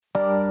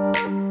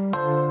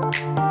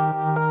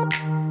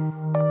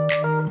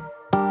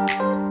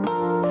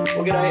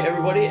G'day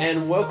everybody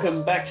and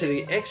welcome back to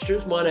the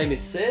Extras. My name is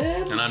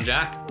Sam. And I'm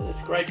Jack.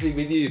 It's great to be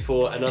with you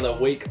for another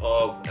week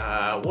of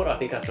what I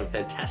think are some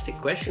fantastic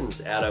questions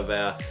out of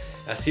our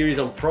series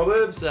on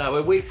Proverbs.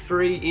 We're week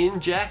 3 in,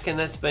 Jack, and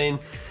that's been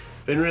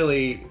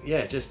really,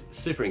 just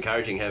super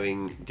encouraging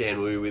having Dan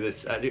Wu with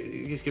us.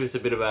 Just give us a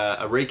bit of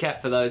a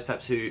recap for those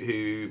perhaps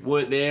who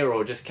weren't there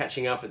or just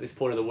catching up at this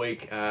point of the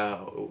week.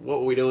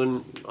 What were we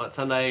doing on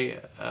Sunday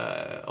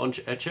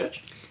at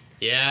church?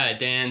 Yeah,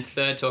 Dan's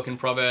third talk in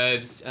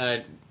Proverbs.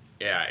 It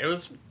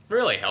was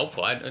really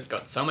helpful. I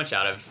got so much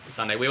out of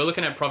Sunday. We were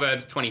looking at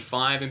Proverbs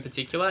 25 in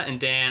particular, and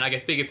Dan, I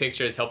guess bigger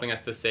picture, is helping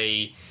us to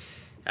see,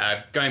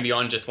 going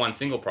beyond just one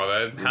single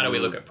proverb, how do we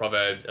look at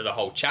Proverbs as a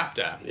whole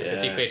chapter,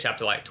 particularly a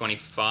chapter like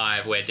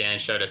 25, where Dan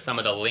showed us some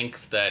of the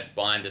links that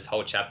bind this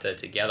whole chapter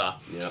together.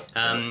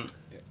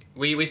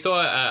 We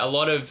saw a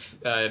lot of,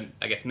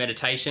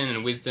 meditation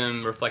and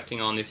wisdom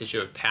reflecting on this issue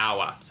of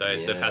power. So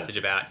it's a passage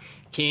about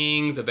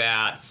kings,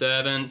 about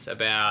servants,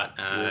 about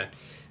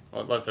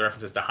lots of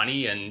references to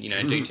honey and,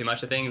 doing too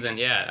much of things. And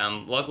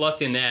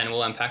lots in there, and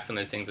we'll unpack some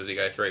of those things as we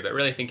go through. But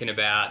really thinking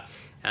about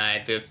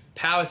the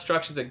power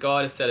structures that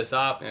God has set us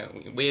up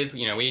with.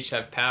 We each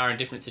have power in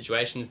different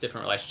situations,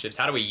 different relationships.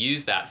 How do we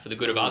use that for the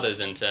good of others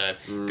and to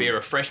be a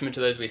refreshment to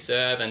those we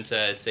serve and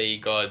to see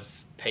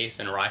God's peace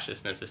and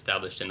righteousness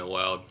established in the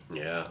world?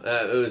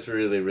 It was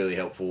really, really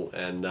helpful.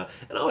 And I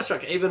was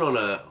struck even on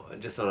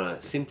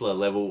a simpler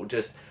level,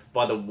 just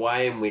by the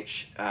way in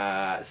which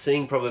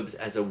seeing Proverbs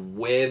as a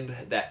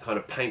web that kind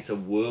of paints a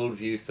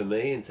worldview for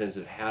me in terms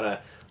of how to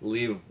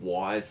live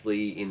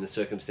wisely in the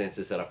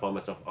circumstances that I find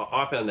myself.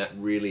 I found that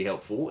really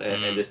helpful,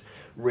 and just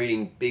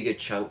reading bigger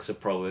chunks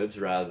of Proverbs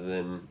rather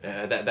than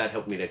that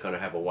helped me to kind of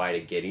have a way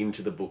to get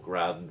into the book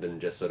rather than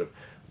just sort of,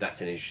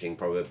 that's an interesting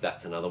proverb,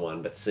 that's another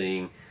one, but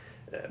seeing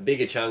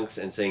bigger chunks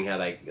and seeing how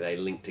they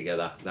link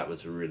together, that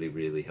was really,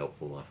 really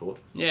helpful, I thought.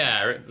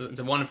 Yeah, it's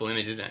a wonderful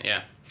image, isn't it?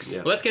 Yeah.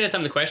 Well, let's get into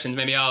some of the questions.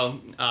 Maybe I'll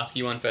ask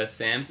you one first,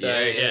 Sam. So,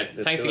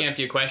 thanks again for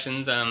your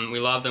questions. We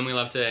love them. We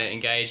love to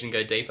engage and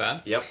go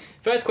deeper. Yep.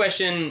 First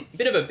question,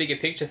 bit of a bigger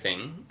picture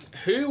thing.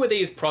 Who were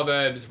these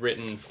Proverbs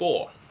written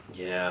for?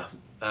 Yeah.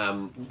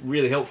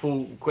 Really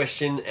helpful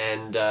question,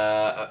 and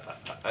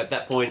at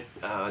that point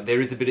there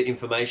is a bit of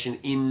information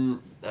in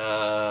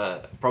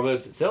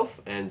Proverbs itself,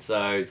 and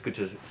so it's good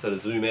to sort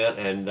of zoom out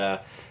and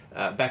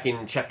back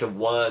in chapter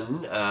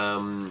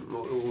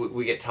 1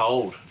 we get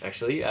told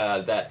actually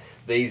that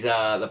these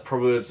are the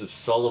Proverbs of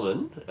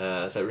Solomon,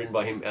 so written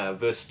by him,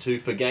 verse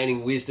 2, for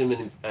gaining wisdom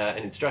and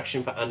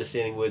instruction, for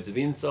understanding words of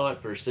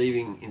insight, for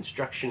receiving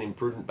instruction in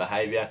prudent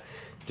behaviour,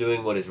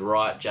 doing what is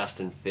right, just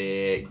and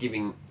fair,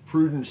 giving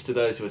prudence to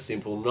those who are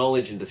simple,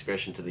 knowledge and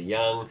discretion to the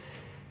young.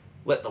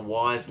 Let the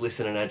wise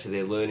listen and add to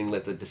their learning.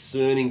 Let the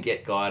discerning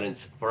get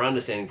guidance. For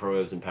understanding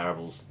proverbs and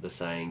parables, the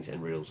sayings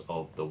and riddles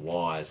of the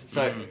wise.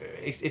 So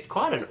it's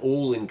quite an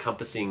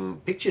all-encompassing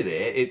picture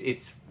there.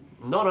 It's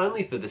not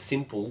only for the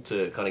simple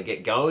to kind of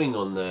get going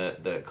on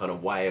the kind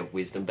of way of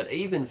wisdom, but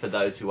even for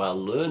those who are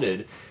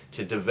learned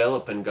to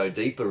develop and go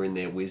deeper in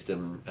their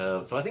wisdom.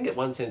 So I think in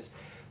one sense,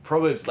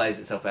 Proverbs lays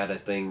itself out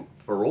as being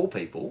for all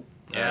people.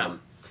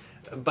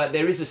 But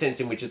there is a sense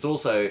in which it's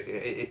also,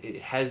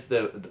 it has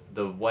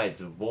the way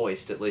it's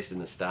voiced, at least in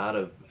the start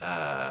of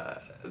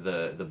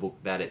the book,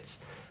 that it's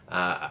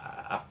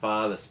a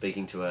father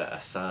speaking to a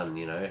son,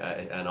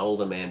 an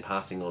older man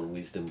passing on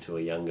wisdom to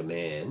a younger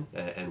man,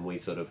 and we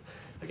sort of,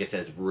 I guess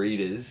as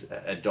readers,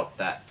 adopt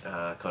that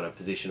kind of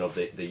position of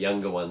the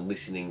younger one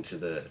listening to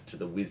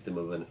the wisdom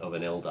of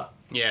an elder.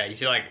 Yeah, you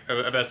see like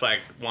a verse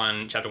like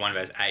chapter 1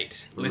 verse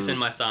 8. Listen,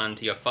 my son,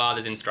 to your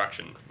father's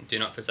instruction. Do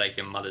not forsake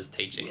your mother's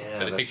teaching. Yeah,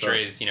 so the picture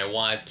is,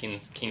 wise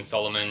King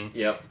Solomon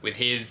with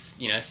his,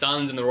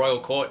 sons in the royal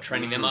court,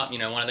 training them up.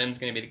 One of them's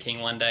going to be the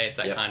king one day. It's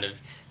that kind of,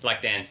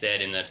 like Dan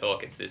said in the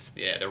talk, it's this,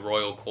 the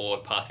royal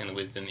court passing on the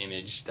wisdom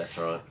image. That's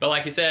right. But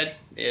like you said,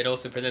 it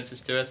also presents this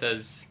to us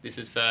as this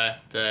is for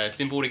the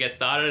simple to get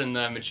started and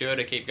the mature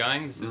to keep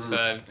going. This is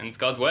and it's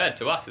God's word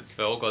to us. It's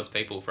for all God's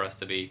people for us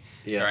to be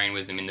growing in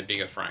wisdom in the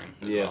bigger frame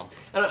as well.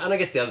 And I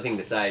guess the other thing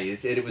to say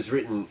is that it was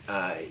written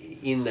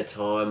in the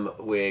time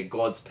where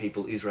God's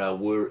people, Israel,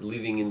 were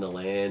living in the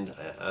land,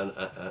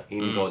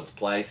 in God's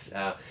place.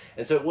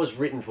 And so it was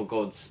written for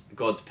God's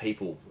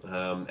people.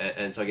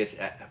 And so I guess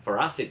for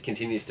us it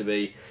continues to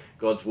be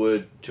God's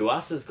word to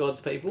us as God's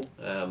people.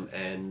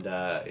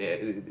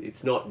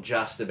 It's not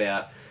just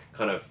about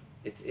kind of,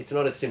 it's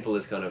not as simple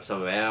as kind of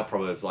some of our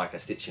proverbs like a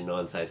stitch in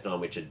nine saves nine,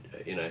 which are,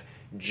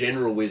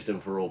 general wisdom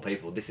for all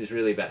people. This is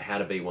really about how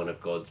to be one of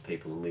God's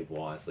people and live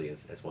wisely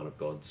as one of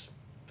God's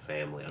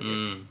family, I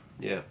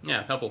guess.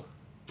 Yeah, helpful.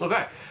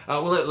 Okay.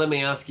 Well, let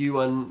me ask you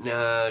one,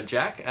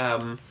 Jack.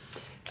 As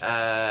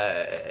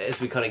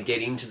we kind of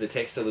get into the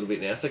text a little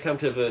bit now. So come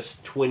to verse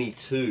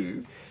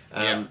 22.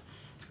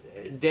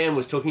 Dan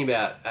was talking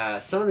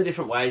about some of the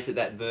different ways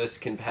that verse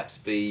can perhaps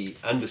be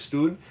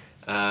understood.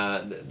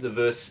 The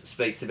verse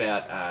speaks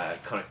about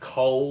kind of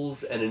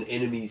coals and an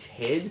enemy's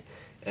head.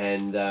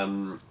 And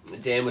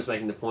Dan was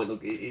making the point,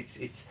 look,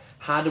 it's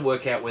hard to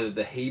work out whether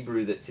the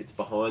Hebrew that sits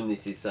behind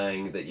this is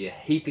saying that you're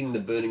heaping the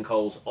burning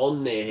coals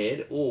on their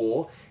head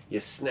or you're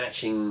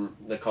snatching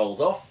the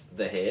coals off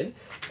the head.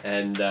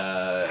 And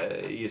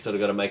you sort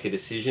of got to make a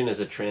decision as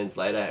a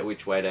translator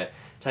which way to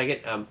take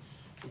it.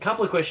 A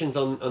couple of questions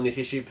on this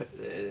issue.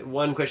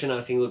 One question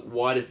asking, look,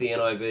 why does the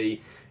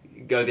NIV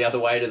go the other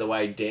way to the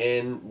way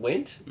Dan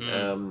went?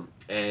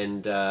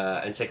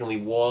 And secondly,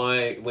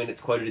 why, when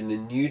it's quoted in the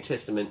New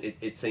Testament,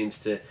 it seems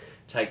to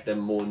take the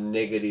more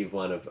negative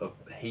one of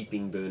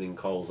heaping burning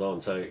coals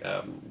on. So,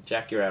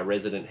 Jack, you're our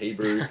resident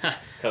Hebrew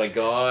kind of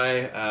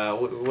guy.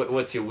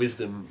 What's your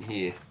wisdom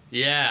here?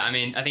 Yeah, I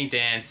mean, I think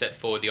Dan set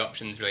forward the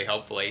options really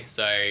helpfully.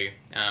 So,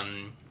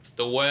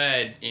 the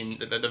word in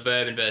the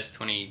verb in verse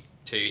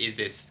 22 is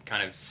this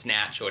kind of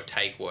snatch or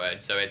take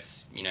word. So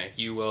it's,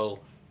 you will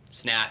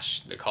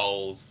snatch the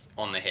coals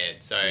on the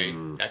head. So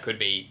that could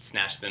be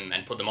snatch them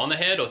and put them on the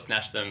head or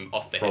snatch them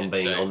off the head. From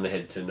being on the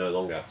head to no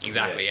longer.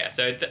 Exactly, yeah.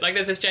 So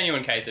there's this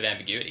genuine case of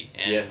ambiguity.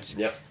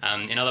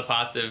 And in other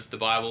parts of the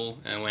Bible,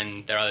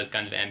 when there are those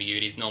kinds of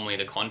ambiguities, normally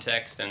the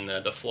context and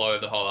the flow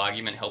of the whole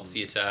argument helps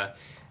you to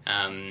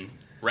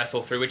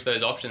wrestle through which of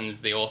those options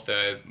the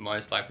author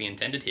most likely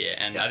intended here.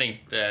 And I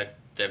think the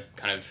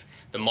kind of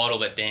the model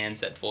that Dan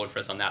set forward for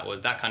us on that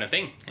was that kind of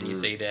thing. And you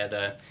see there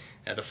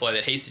the flow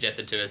that he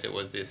suggested to us, it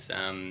was this,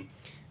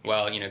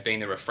 being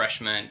the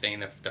refreshment, being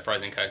the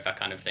frozen Coke, that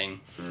kind of thing.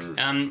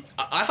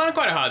 I find it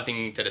quite a hard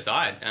thing to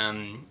decide.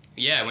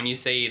 When you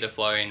see the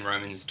flow in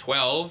Romans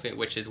 12,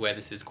 which is where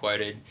this is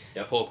quoted,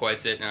 Paul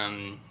quotes it,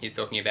 he's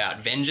talking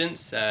about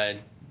vengeance,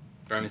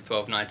 Romans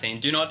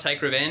 12:19. Do not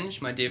take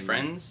revenge, my dear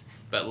friends,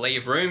 but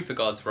leave room for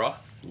God's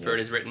wrath, for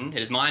it is written,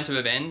 it is mine to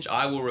avenge,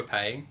 I will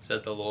repay,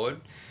 says the Lord.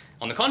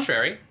 On the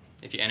contrary,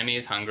 if your enemy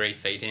is hungry,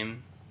 feed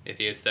him. If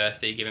he is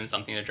thirsty, give him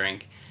something to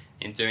drink.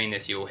 In doing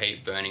this, you will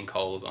heap burning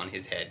coals on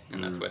his head.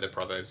 And that's where the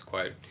Proverbs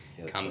quote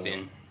comes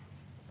in.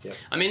 Yep.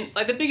 I mean,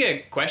 like the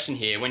bigger question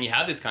here, when you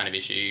have this kind of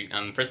issue,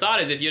 for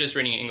starters, if you're just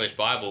reading an English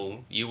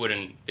Bible, you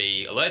wouldn't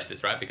be alert to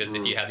this, right? Because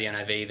if you have the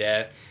NIV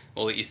there,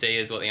 all that you see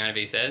is what the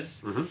NIV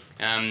says.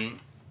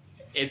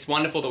 It's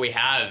wonderful that we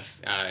have,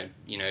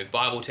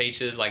 Bible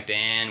teachers like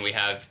Dan. We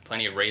have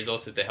plenty of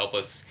resources to help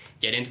us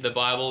get into the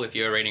Bible. If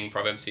you're reading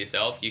Proverbs for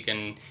yourself, you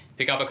can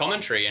pick up a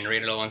commentary and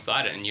read it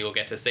alongside it, and you'll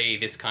get to see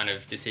this kind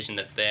of decision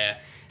that's there.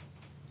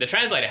 The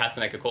translator has to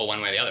make a call one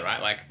way or the other, right?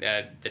 Like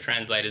the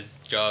translator's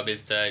job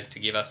is to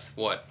give us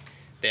what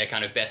their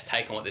kind of best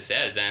take on what this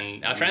says,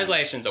 and our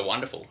translations are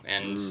wonderful.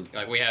 And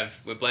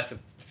we're blessed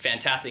with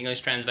fantastic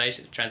English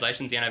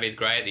translations. The NIV is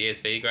great, the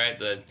ESV is great,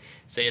 the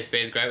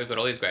CSB is great. We've got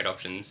all these great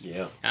options.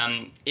 Yeah.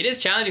 It is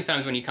challenging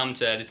sometimes when you come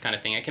to this kind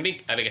of thing. It can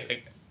be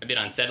a bit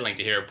unsettling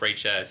to hear a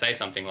preacher say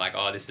something like,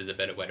 oh, this is a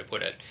better way to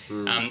put it.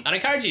 I'd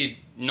encourage you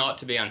not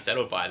to be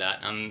unsettled by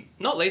that.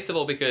 Not least of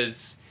all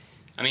because,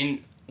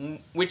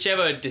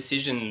 whichever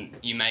decision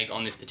you make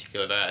on this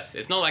particular verse,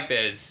 it's not like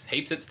there's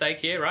heaps at stake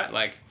here, right?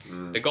 Like,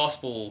 the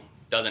gospel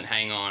doesn't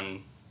hang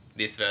on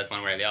this verse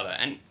one way or the other.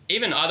 And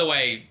even either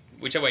way,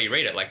 whichever way you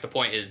read it, like, the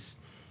point is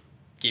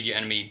give your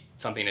enemy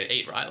something to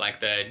eat, right?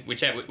 Like,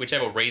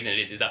 whichever reason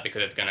it is that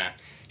because it's going to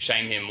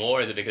shame him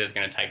more? Is it because it's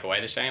going to take away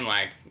the shame?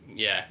 Like,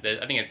 I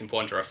think it's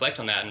important to reflect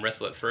on that and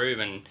wrestle it through,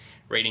 and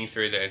reading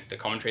through the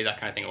commentary, that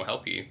kind of thing will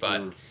help you.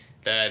 But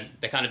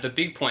the kind of the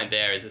big point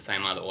there is the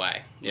same either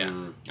way.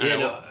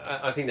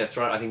 I think that's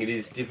right. I think it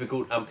is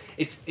difficult.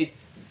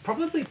 It's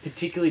probably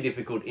particularly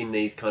difficult in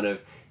these kind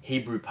of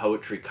Hebrew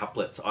poetry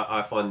couplets.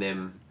 I find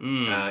them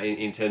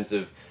in terms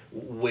of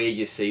where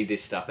you see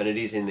this stuff, and it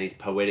is in these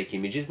poetic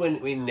images.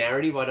 When in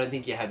narrative, I don't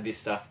think you have this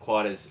stuff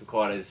quite as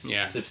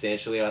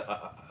substantially.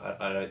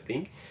 I don't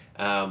think.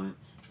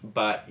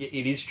 But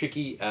it is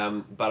tricky,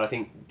 but I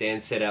think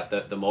Dan set out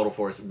the model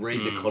for us.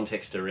 Read the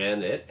context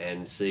around it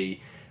and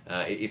see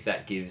if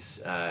that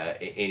gives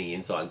any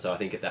insight. And so I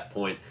think at that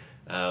point,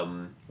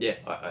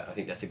 I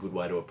think that's a good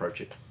way to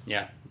approach it.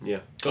 Yeah.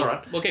 Cool. All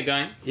right. We'll keep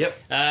going. Yep.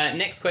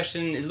 Next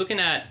question is looking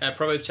at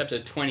Proverbs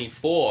chapter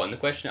 24, and the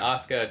question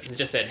asker has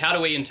just said, how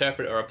do we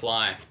interpret or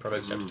apply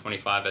Proverbs chapter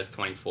 25, verse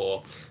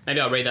 24? Maybe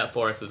I'll read that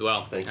for us as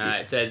well. Thank you.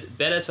 It says,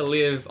 better to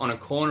live on a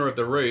corner of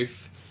the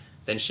roof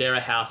than share a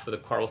house with a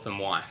quarrelsome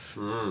wife.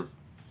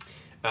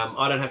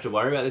 I don't have to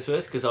worry about this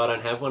verse because I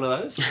don't have one of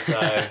those.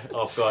 So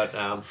I've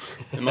got...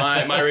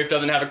 My roof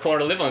doesn't have a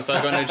corner to live on, so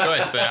I've got no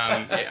choice. But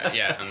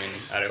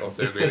I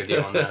also agree with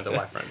you on the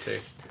wife front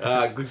too.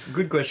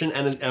 Good question.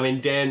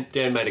 And Dan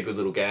made a good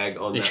little gag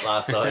on that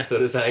last night,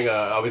 sort of saying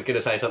I was going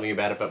to say something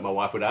about it, but my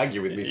wife would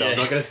argue with me, so I'm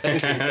not going to say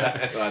anything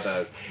about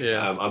those.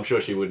 I'm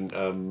sure she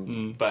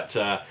wouldn't. But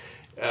how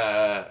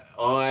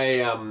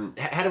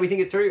do we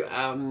think it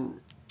through?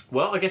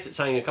 Well, I guess it's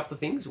saying a couple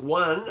of things.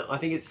 One, I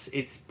think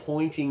it's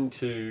pointing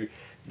to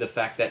the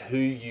fact that who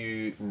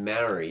you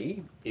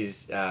marry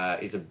is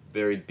a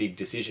very big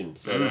decision.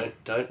 So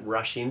don't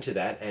rush into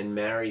that and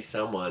marry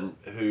someone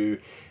who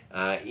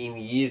in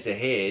years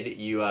ahead,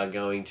 you are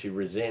going to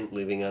resent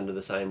living under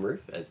the same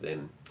roof as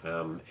them.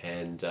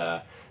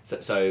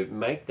 So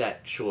make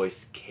that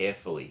choice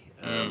carefully.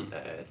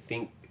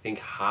 Think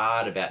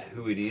hard about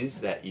who it is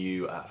that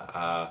you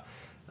are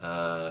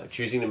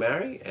choosing to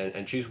marry,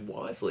 and choose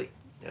wisely.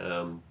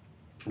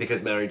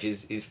 Because marriage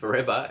is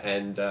forever,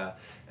 and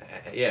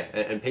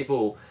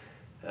people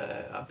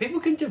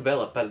can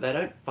develop, but they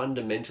don't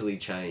fundamentally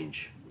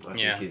change. I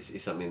think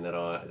is something that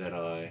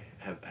I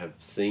have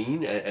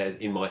seen as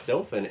in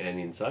myself and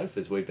in Soph,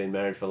 as we've been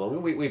married for longer.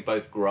 We're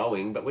both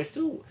growing, but we're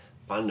still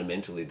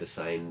fundamentally the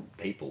same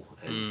people.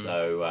 And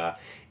so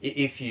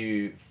if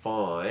you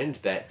find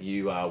that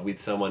you are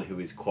with someone who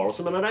is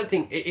quarrelsome, and I don't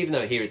think, even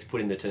though here it's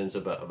put in the terms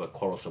of a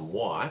quarrelsome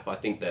wife, I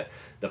think that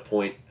the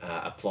point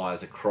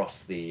applies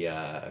across the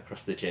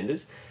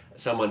genders.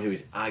 Someone who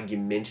is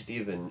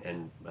argumentative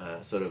and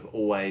sort of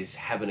always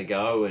having a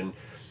go, and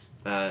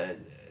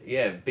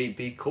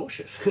be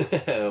cautious.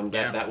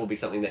 That will be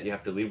something that you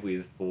have to live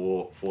with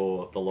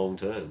for the long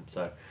term.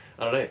 So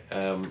I don't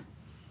know.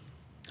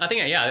 I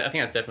think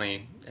that's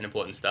definitely an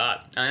important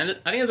start, and I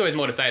think there's always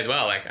more to say as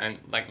well.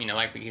 Like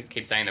we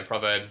keep saying, the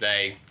Proverbs,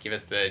 they give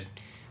us the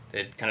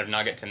kind of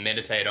nugget to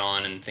meditate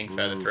on and think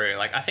further through.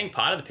 Like, I think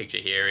part of the picture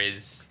here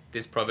is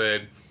this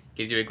proverb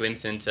gives you a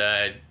glimpse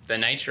into the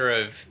nature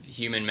of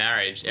human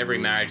marriage. Every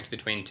marriage is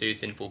between two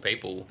sinful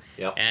people,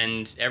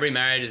 and every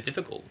marriage is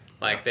difficult.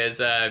 Like, there's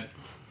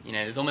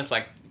almost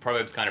like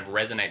Proverbs kind of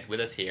resonates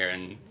with us here,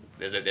 and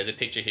there's a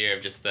picture here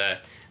of just the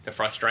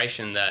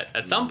frustration that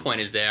at some point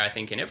is there, I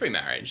think, in every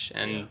marriage.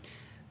 And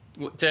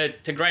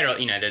to greater,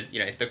 there's,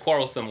 the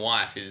quarrelsome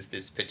wife is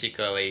this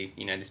particularly,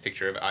 this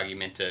picture of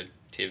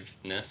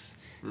argumentativeness.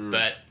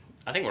 But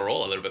I think we're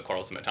all a little bit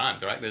quarrelsome at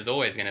times, right? There's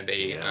always going to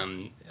be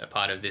a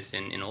part of this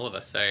in all of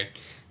us. So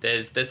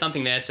there's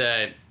something there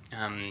to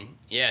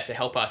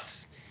help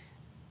us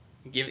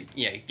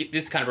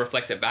this kind of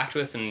reflects it back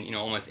to us, and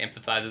almost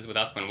empathizes with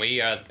us when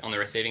we are on the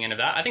receiving end of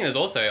that. I think there's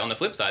also, on the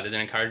flip side, there's an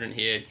encouragement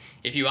here.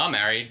 If you are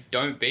married,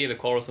 don't be the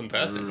quarrelsome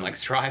person. Like,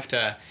 strive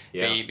to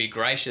be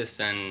gracious,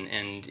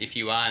 and if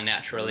you are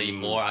naturally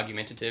more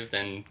argumentative,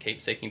 then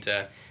keep seeking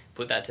to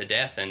put that to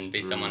death, and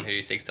be someone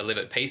who seeks to live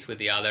at peace with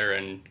the other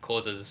and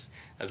causes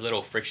as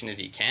little friction as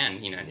you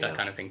can, that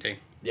kind of thing too.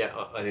 Yeah,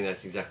 I think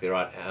that's exactly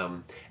right.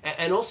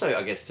 And also,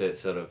 I guess, to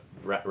sort of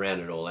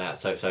round it all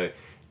out, so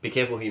be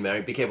careful who you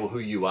marry, be careful who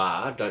you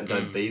are,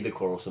 don't be the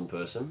quarrelsome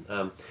person.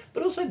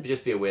 But also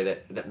just be aware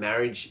that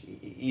marriage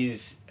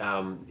is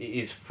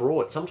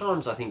fraught.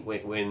 Sometimes I think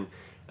when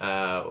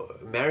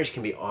marriage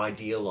can be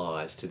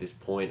idealized to this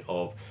point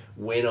of,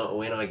 when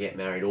I get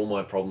married, all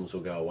my problems will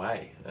go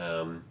away.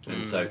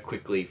 And so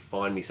quickly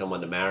find me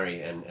someone to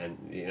marry, and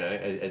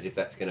as if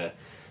that's going to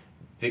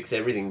fix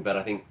everything. But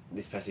I think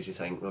this passage is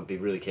saying, well, be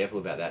really careful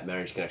about that.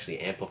 Marriage can actually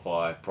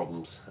amplify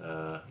problems.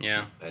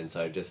 And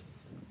so just,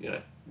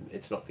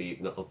 it's not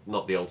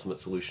the ultimate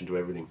solution to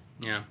everything.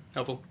 Yeah,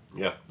 helpful.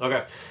 Yeah.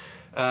 Okay.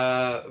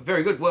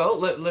 Very good. Well,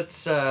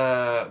 let's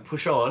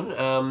push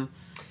on.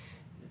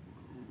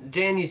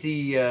 Dan used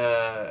the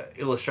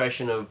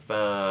illustration of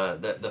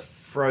the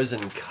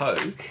frozen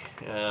Coke,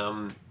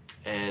 and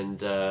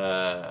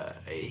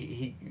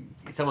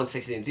someone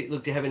texted him,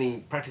 look, do you have any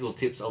practical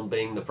tips on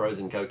being the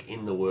frozen Coke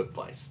in the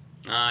workplace?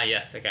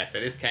 Yes. Okay, so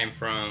this came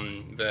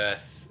from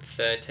verse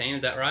 13,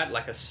 is that right?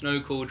 Like, a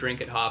snow-cool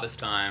drink at harvest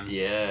time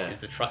is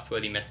the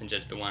trustworthy messenger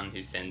to the one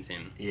who sends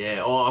him.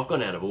 Yeah, I've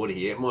gone out of order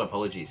here. My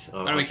apologies.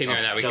 Why don't we keep going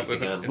with that?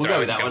 We'll go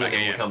with that one, and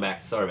then we'll come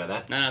back. Sorry about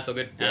that. No, it's all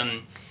good.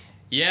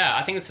 Yeah.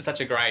 I think this is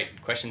such a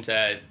great question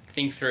to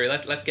think through.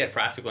 Let's get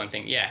practical and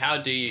think, how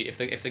do you,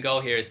 if the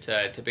goal here is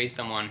to be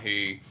someone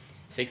who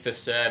seeks to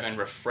serve and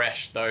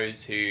refresh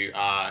those who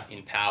are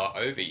in power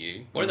over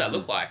you, what does that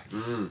look like?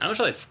 I'm not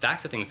sure there's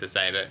stacks of things to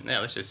say, but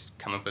let's just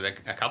come up with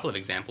a couple of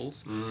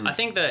examples. I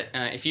think that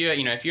if you're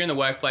in the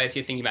workplace,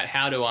 you're thinking about,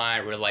 how do I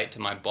relate to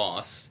my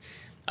boss?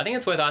 I think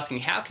it's worth asking,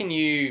 how can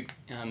you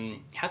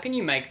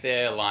make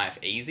their life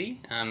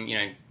easy?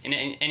 In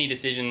any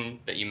decision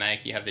that you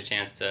make, you have the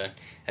chance to,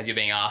 as you're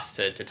being asked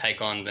to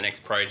take on the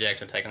next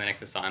project or take on the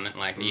next assignment,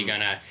 like, are you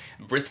going to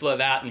bristle at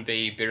that and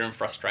be bitter and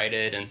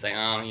frustrated and say,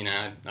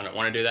 I don't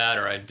want to do that,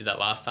 or I did that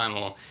last time,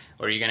 or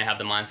are you going to have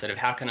the mindset of,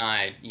 how can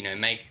I,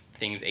 make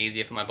things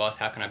easier for my boss?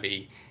 How can I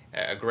be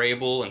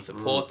agreeable and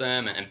support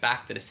them and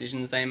back the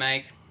decisions they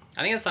make?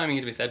 I think that's something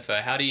to be said for,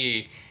 how do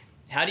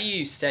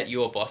you set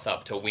your boss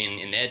up to win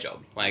in their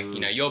job? Like,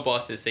 your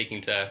boss is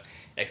seeking to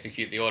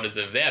execute the orders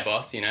of their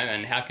boss,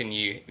 and how can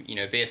you,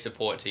 be a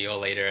support to your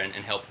leader and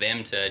help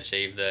them to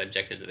achieve the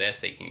objectives that they're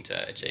seeking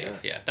to achieve?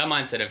 That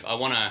mindset of,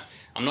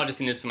 I'm not just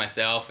in this for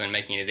myself and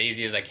making it as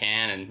easy as I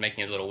can and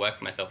making as little work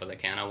for myself as I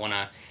can. I want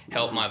to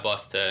help my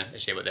boss to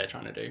achieve what they're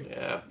trying to do.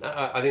 Yeah,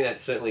 I think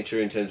that's certainly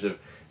true in terms of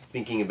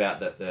thinking about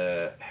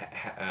the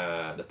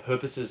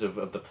purposes of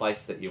the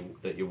place that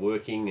you're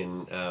working,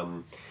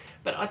 and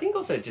But I think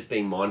also just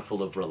being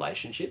mindful of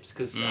relationships,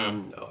 because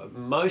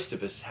most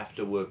of us have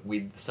to work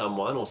with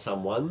someone or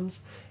someones.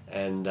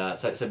 And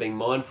so being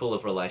mindful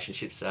of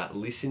relationships,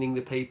 listening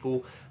to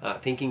people,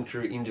 thinking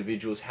through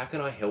individuals, how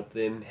can I help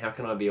them? How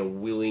can I be a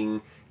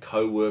willing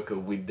co-worker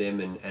with them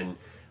and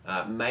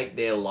make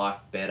their life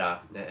better?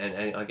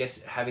 And I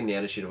guess having the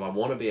attitude of I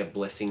want to be a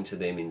blessing to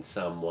them in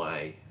some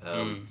way.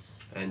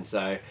 And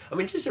so, I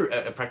mean, just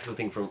a practical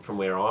thing from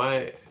where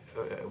I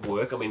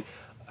work. I mean,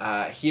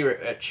 here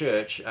at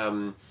church,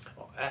 in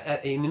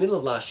the middle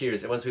of last year,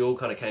 once we all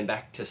kind of came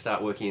back to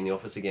start working in the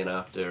office again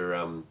after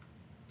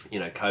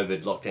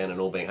COVID lockdown and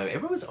all being home,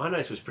 I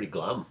noticed was pretty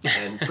glum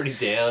and pretty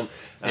down.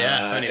 Yeah,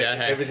 it's funny that,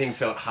 hey? Everything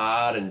felt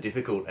hard and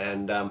difficult.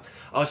 And I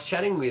was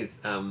chatting with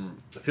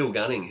Phil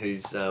Gunning,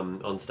 who's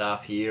on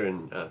staff here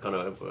and kind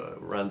of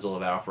runs all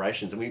of our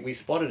operations. And we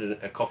spotted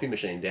a coffee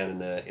machine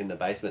down in the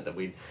basement that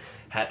we'd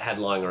had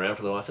lying around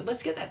for a while. I said,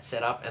 let's get that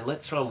set up and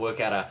let's try and work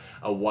out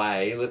a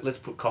way. Let's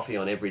put coffee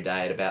on every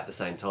day at about the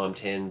same time,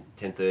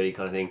 10:30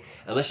 kind of thing.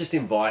 And let's just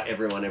invite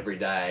everyone every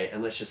day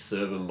and let's just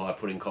serve them by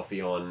putting coffee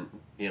on,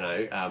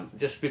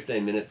 just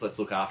 15 minutes. Let's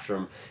look after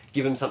them,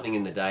 give them something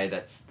in the day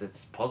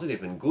that's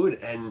positive and good.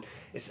 And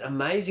it's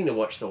amazing to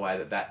watch the way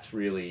that's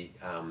really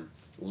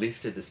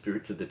lifted the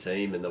spirits of the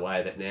team, and the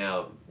way that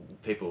now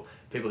people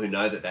who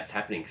know that's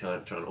happening try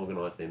and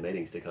organise their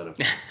meetings to kind of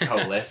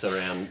coalesce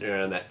around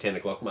that 10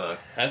 o'clock mark.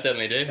 I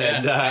certainly do.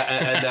 And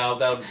and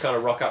they'll kind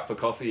of rock up for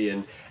coffee,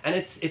 and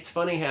it's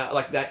funny how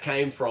like that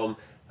came from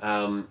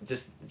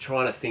just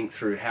trying to think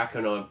through how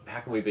can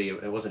we be,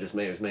 it wasn't just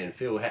me, it was me and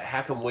Phil,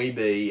 how can we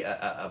be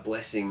a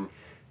blessing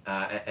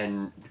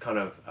and kind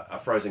of a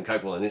frozen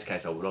Coke, well in this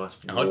case a nice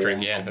a hot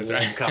drink, that's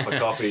right, cup of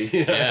coffee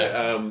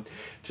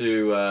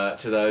to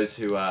those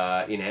who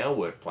are in our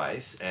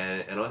workplace,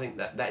 and I think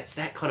that's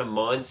that kind of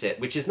mindset,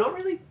 which is not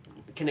really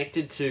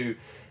connected to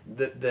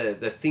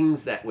the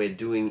things that we're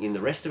doing in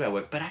the rest of our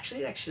work, but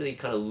actually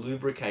kind of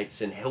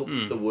lubricates and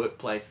helps the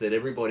workplace, that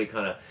everybody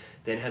kind of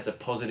then has a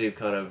positive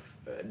kind of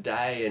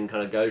day and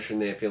kind of goes from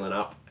there feeling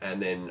up,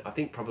 and then I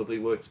think probably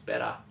works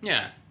better.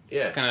 Yeah.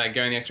 It's kind of like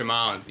going the extra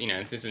mile.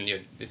 This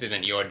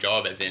isn't your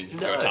job as in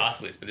your task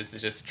list, but this is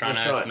just trying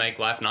to make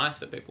life nice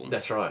for people.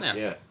 That's right.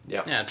 Yeah.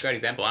 Yeah, it's a great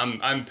example.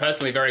 I'm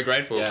personally very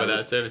grateful for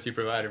that service you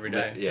provide every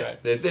day.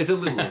 There's a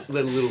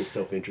little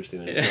self-interest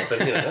in it, but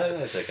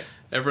that's okay.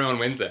 Everyone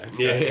wins there.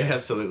 Yeah,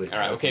 absolutely. All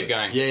right, we'll keep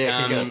going.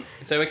 Yeah, keep going.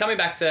 So we're coming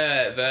back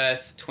to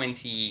verse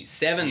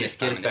 27 this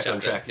time. Get us back on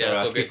track. Yeah,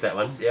 I'll skip that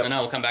one. Yep.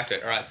 No, we'll come back to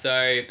it. All right,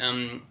 so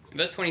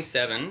verse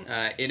 27,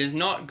 it is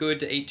not good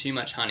to eat too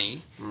much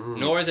honey,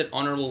 nor is it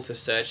honourable to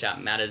search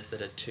out matters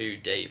that are too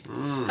deep.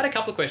 I had a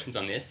couple of questions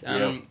on this.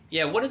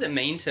 What does it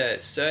mean to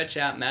search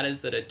out matters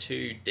that are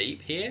too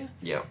deep here?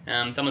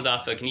 Someone's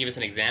asked can you give us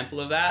an example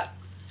of that?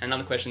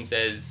 Another question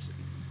says,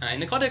 in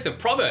the context of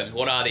Proverbs,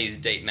 what are these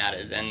deep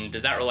matters? And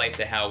does that relate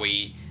to how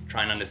we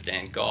try and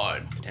understand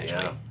God,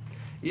 potentially?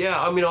 Yeah,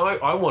 I mean,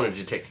 I wanted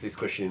to text this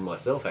question in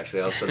myself,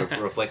 actually. I was sort of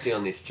reflecting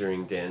on this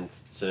during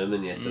Dan's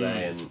sermon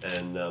yesterday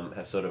and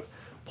have sort of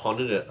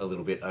pondered it a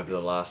little bit over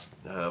the last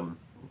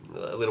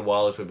little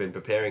while as we've been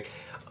preparing.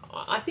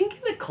 I think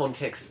in the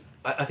context,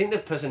 I think the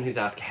person who's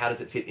asked, how does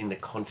it fit in the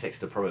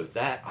context of Proverbs,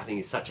 that I think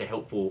is such a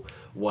helpful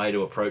way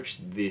to approach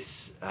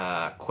this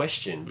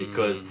question,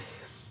 because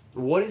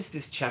what is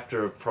this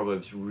chapter of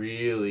Proverbs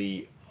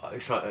really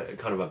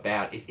kind of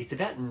about? It's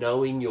about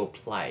knowing your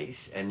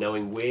place and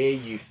knowing where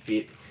you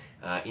fit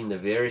in the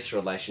various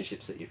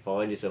relationships that you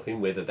find yourself in,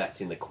 whether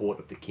that's in the court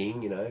of the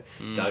king,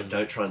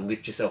 don't try and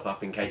lift yourself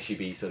up in case you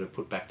be sort of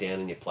put back down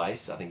in your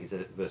place, I think is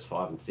at verse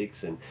 5 and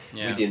 6, and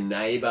with your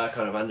neighbour,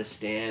 kind of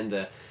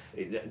understand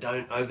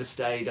don't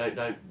overstay,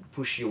 don't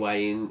push your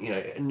way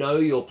in, know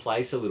your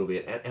place a little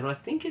bit, and I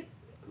think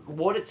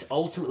what it's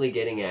ultimately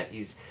getting at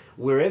is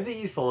wherever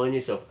you find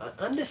yourself,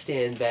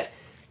 understand that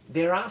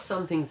there are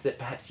some things that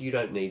perhaps you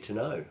don't need to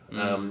know.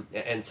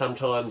 And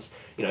sometimes,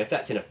 if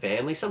that's in a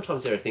family,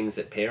 sometimes there are things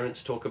that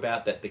parents talk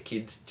about that the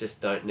kids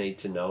just don't need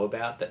to know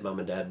about, that mum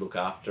and dad look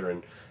after,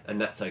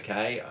 and that's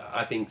okay.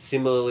 I think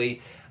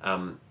similarly,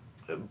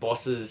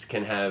 bosses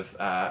can have,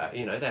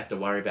 they have to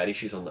worry about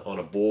issues on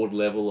a board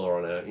level or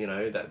on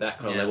a, that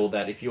kind of level,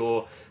 that if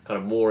you're kind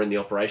of more in the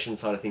operation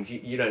side of things,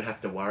 you don't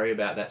have to worry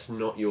about. That's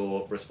not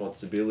your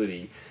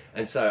responsibility.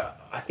 And so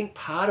I think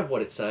part of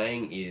what it's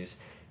saying is,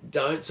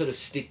 don't sort of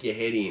stick your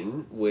head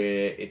in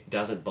where it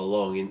doesn't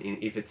belong.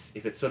 If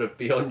it's sort of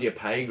beyond your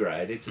pay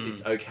grade, it's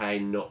okay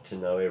not to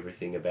know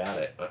everything about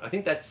it. I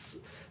think that's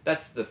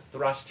the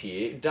thrust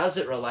here. Does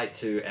it relate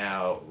to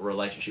our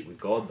relationship with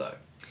God, though?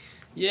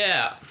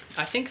 Yeah,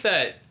 I think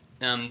that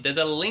there's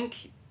a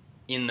link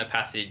in the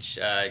passage,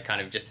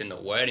 kind of just in the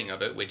wording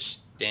of it, which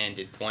Dan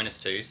did point us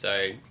to. So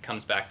it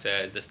comes back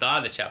to the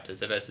start of the chapter,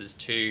 so verses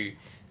 2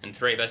 and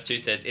 3. Verse 2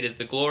 says, "It is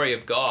the glory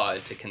of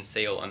God to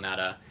conceal a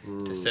matter.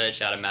 To search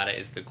out a matter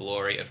is the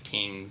glory of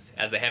kings.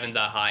 As the heavens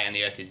are high and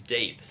the earth is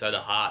deep, so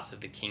the hearts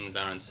of the kings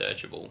are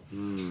unsearchable."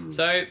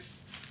 So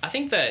I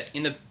think that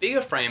in the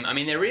bigger frame, I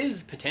mean, there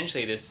is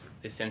potentially this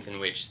sense in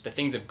which the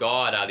things of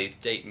God are these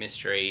deep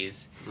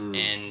mysteries,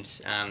 and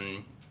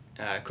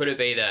could it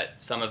be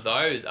that some of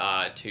those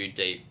are too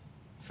deep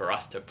for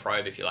us to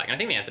probe, if you like? And I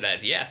think the answer to that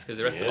is yes, because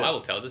the rest of the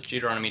Bible tells us.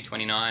 Deuteronomy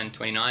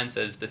 29:29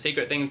 says the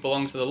secret things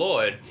belong to the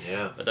Lord,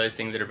 but those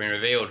things that have been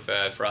revealed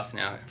for us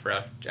now, for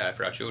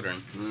our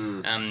children.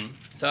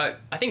 So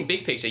I think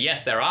big picture,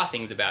 yes, there are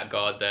things about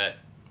God that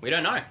we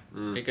don't know,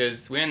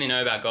 because we only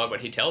know about God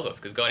what he tells us,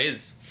 because God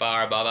is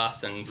far above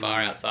us and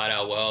far outside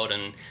our world,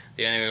 and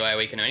the only way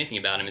we can know anything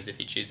about him is if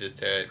he chooses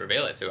to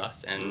reveal it to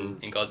us,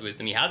 and in God's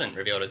wisdom he hasn't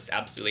revealed us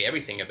absolutely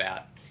everything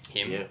about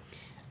him.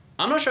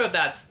 I'm not sure if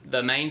that's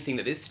the main thing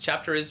that this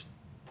chapter is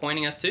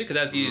pointing us to, because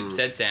as you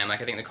said, Sam,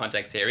 like I think the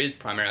context here is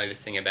primarily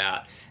this thing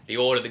about the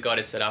order that God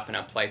has set up and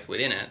our place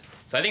within it.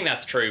 So I think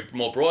that's true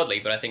more broadly,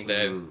 but I think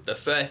the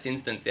first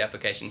instance, the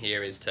application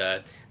here is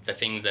to the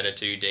things that are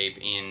too deep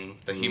in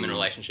the human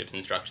relationships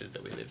and structures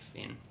that we live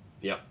in.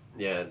 Yeah.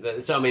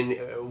 So I mean,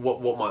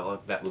 what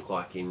might that look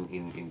like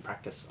in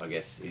practice? I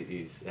guess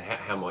is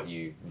how might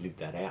you live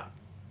that out?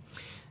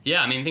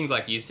 Yeah, I mean, things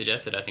like you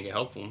suggested I think are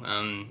helpful.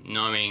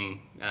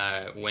 Knowing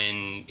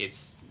when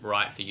it's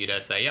right for you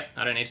to say, yep,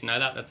 I don't need to know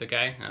that, that's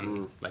okay.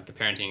 Like the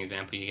parenting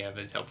example you gave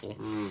is helpful.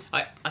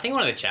 I think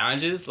one of the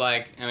challenges,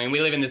 we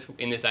live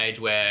in this age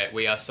where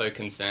we are so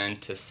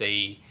concerned to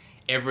see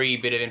every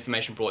bit of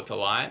information brought to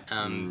light,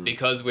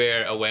 because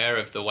we're aware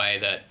of the way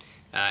that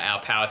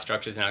our power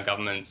structures and our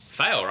governments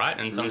fail, right?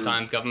 And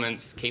sometimes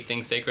governments keep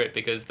things secret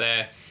because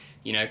they're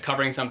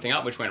covering something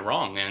up which went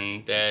wrong,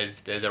 and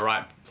there's a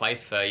right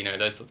place for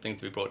those sorts of things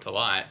to be brought to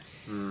light.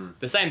 At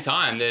the same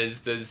time,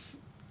 there's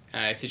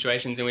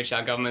situations in which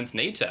our governments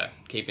need to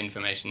keep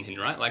information hidden,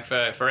 right? Like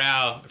for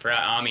our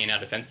army and our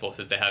defense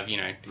forces to have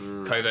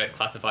covert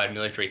classified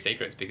military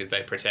secrets because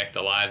they protect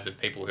the lives of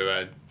people who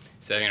are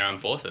serving our armed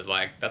forces.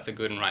 Like that's a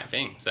good and right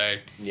thing. So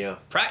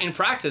in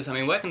practice, I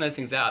mean, working those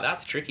things out,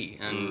 that's tricky.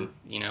 And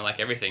like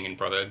everything in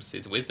Proverbs,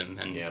 it's wisdom.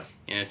 And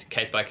in a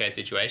case by case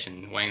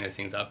situation, weighing those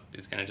things up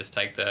is going to just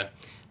take the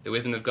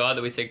wisdom of God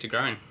that we seek to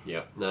grow in.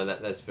 Yeah, no,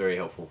 that's very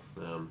helpful.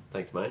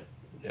 Thanks, mate.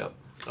 Yeah.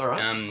 All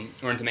right.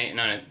 We're on to me.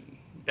 No.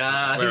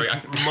 I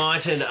think it's my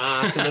turn to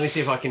ask, and let me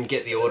see if I can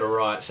get the order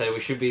right. So we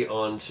should be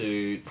on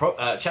to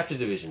chapter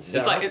divisions. Is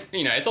it's that like right?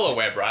 It's all a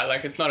web, right?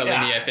 Like it's not a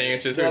linear thing.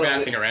 It's just we're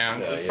bouncing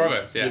around. So it's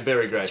Proverbs. Yeah. You're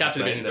very gracious. Chapter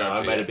divisions. No,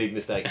 I made a big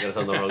mistake. Got us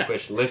on the wrong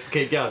question. Let's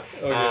keep going.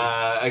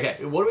 Okay.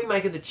 What do we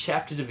make of the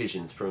chapter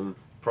divisions from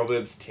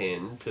Proverbs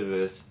 10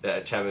 to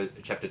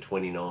chapter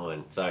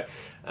 29? So,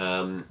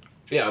 I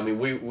mean,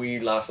 we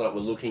last night were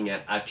looking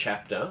at a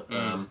chapter.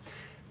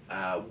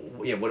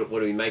 What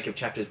do we make of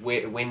chapters?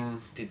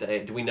 When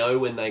do we know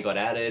when they got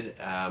added,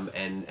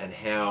 and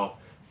how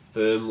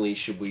firmly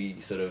should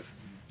we sort of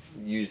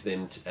use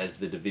them as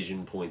the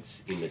division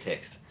points in the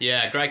text?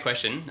 Yeah, great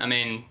question. I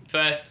mean,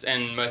 first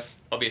and most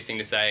obvious thing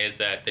to say is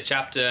that the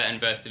chapter and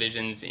verse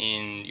divisions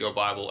in your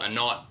Bible are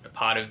not a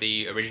part of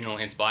the original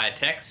inspired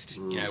text.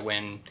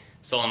 When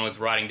Solomon was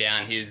writing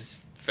down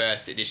his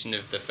first edition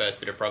of the first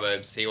bit of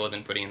Proverbs, he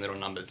wasn't putting in little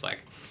numbers.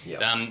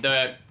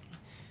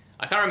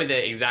 I can't remember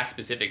the exact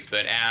specifics,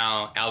 but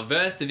our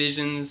verse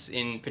divisions,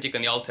 in particular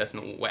in the Old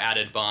Testament, were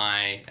added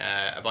by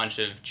a bunch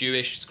of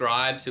Jewish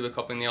scribes who were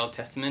copying the Old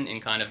Testament in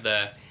kind of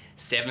the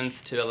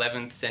 7th to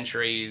 11th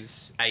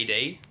centuries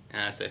AD,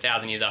 so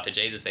 1,000 years after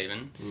Jesus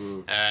even.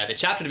 The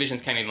chapter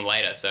divisions came even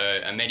later, so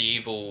a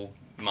medieval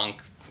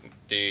monk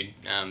dude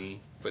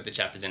put the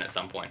chapters in at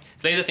some point.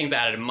 So these are things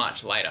that added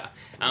much later.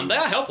 They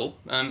are helpful.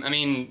 I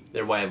mean...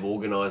 They're a way of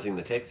organising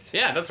the text.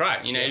 Yeah, that's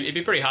right. It'd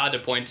be pretty hard to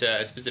point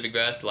to a specific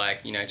verse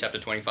like, chapter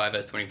 25,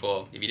 verse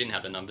 24, if you didn't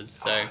have the numbers.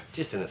 So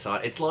just an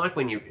aside, it's like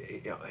when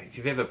if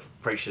you've ever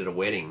preached at a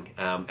wedding,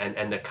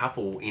 and the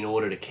couple, in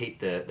order to keep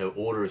the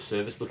order of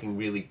service looking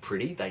really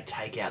pretty, they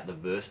take out the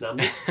verse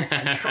numbers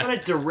and trying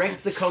to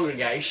direct the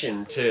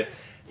congregation to...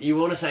 You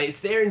want to say, it's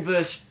there in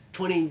verse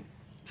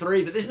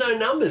 23, but there's no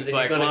numbers. It's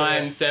like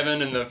line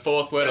 7 and the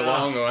 4th word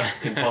along, or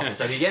impossible.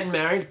 So if you're getting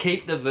married,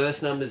 keep the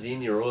verse numbers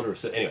in your order.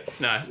 So anyway,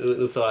 nice.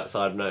 Little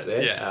side note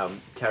there. Yeah.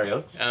 Carry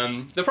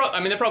on. The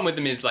problem with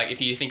them is like if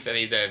you think that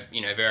these are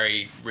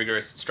very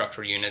rigorous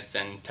structural units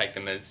and take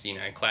them as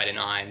clad in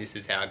iron, this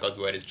is how God's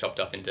word is chopped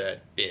up into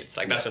bits.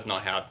 Like that's just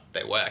not how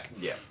they work.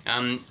 Yeah.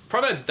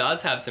 Proverbs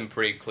does have some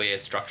pretty clear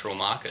structural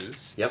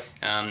markers. Yep.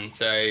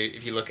 So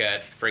if you look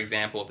at, for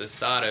example, at the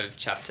start of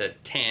chapter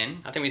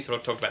 10, I think we sort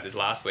of talked about this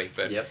last week,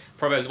 but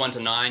Proverbs 1 to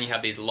 9, you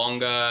have these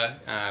longer,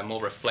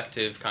 more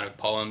reflective kind of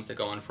poems that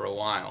go on for a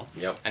while.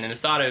 Yep. And then the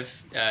start of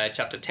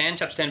chapter 10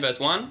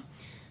 verse 1,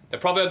 the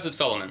Proverbs of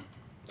Solomon.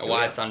 A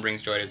wise son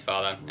brings joy to his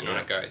father, and on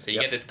it goes. So you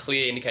get this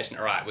clear indication,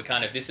 all right,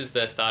 this is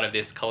the start of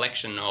this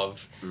collection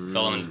of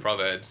Solomon's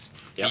Proverbs.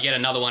 You get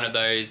another one of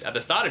those at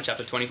the start of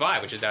chapter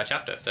 25, which is our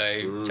chapter.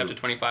 So chapter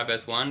 25,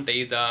 verse 1,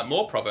 these are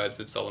more Proverbs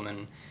of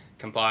Solomon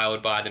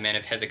compiled by the men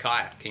of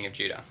Hezekiah, king of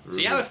Judah. So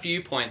you have a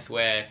few points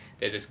where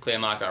there's this clear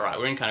marker, all right,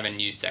 we're in kind of a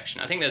new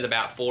section. I think there's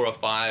about 4 or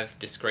 5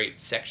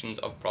 discrete sections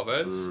of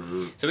Proverbs.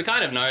 So we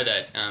kind of know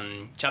that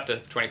chapter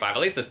 25,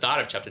 at least the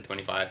start of chapter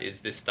 25,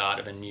 is this start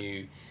of a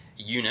new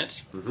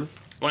unit.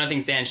 One of the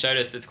things Dan showed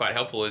us that's quite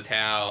helpful is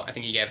how, I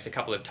think he gave us a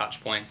couple of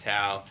touch points,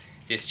 how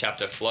this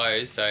chapter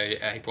flows. So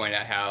he pointed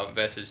out how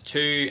verses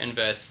 2 and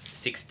verse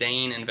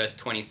 16 and verse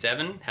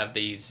 27 have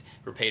these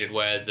repeated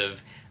words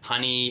of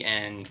honey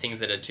and things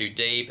that are too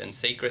deep and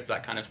secrets,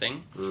 that kind of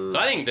thing. So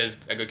I think there's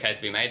a good case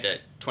to be made that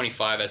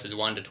 25 verses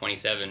 1 to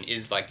 27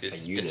 is like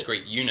this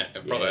discrete unit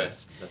of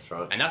Proverbs. That's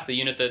right. And that's the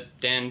unit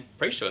that Dan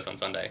preached to us on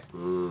Sunday.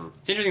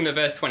 It's interesting that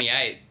verse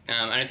 28,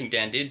 I don't think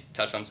Dan did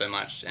touch on so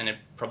much, and it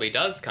probably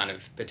does kind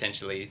of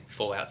potentially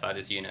fall outside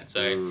this unit.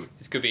 So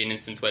this could be an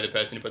instance where the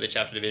person who put the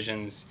chapter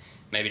divisions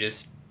maybe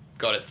just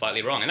got it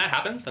slightly wrong, and that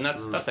happens, and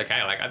that's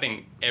okay. Like, I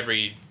think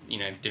every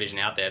division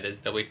out there,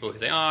 there'll be people who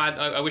say, oh,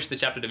 I wish the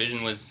chapter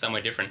division was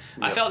somewhere different.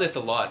 Yep. I felt this a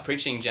lot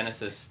preaching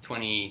Genesis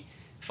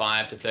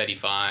 25 to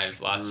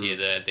 35 last year,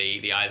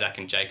 the Isaac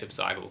and Jacob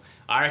cycle.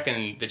 I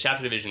reckon the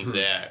chapter divisions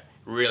there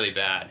really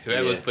bad.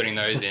 Whoever was putting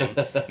those in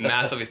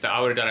massively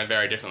I would have done it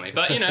very differently.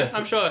 But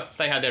I'm sure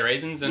they had their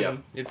reasons,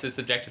 and it's a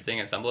subjective thing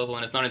at some level,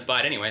 and it's not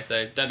inspired anyway,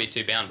 so don't be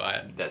too bound by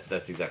it.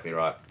 That's exactly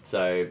right.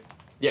 So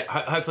yeah,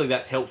 hopefully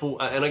that's helpful.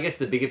 And I guess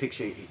the bigger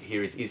picture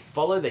here is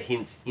follow the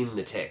hints in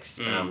the text.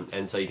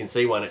 And so you can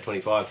see one at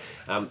 25.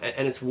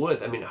 And it's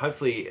worth,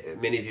 hopefully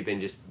many of you have been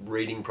just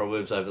reading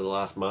Proverbs over the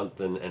last month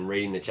and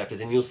reading the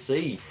chapters, and you'll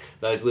see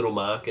those little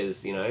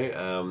markers,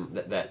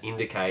 that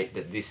indicate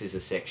that this is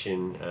a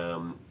section.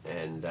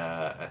 And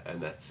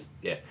that's,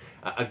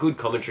 a good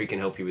commentary can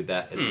help you with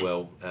that as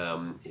well.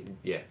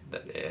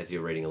 As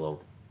you're reading along.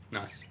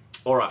 Nice.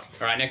 All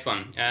right, next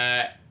one.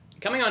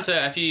 Coming on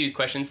to a few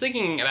questions,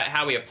 thinking about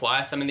how we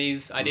apply some of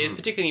these ideas,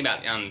 particularly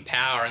about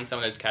power and some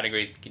of those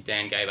categories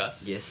Dan gave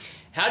us. Yes.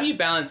 How do you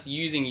balance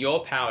using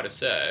your power to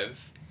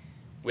serve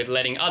with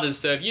letting others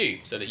serve you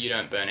so that you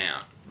don't burn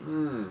out?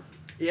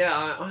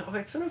 Yeah,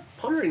 I'm sort of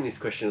pondering this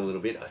question a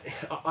little bit.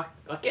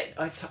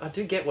 I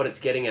do get what it's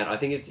getting at. I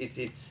think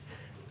it's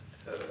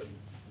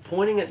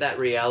pointing at that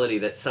reality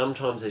that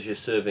sometimes as you're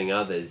serving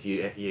others,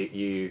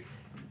 you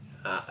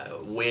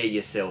wear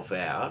yourself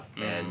out,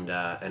 and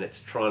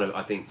it's trying to,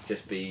 I think,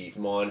 just be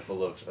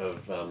mindful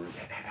of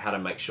how to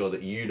make sure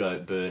that you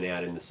don't burn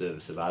out in the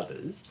service of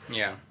others.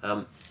 Yeah.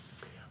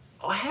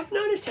 I have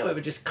noticed, however,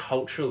 just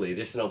culturally,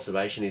 just an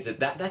observation, is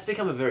that's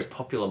become a very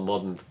popular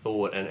modern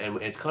thought,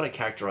 and it's kind of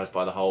characterised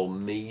by the whole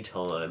me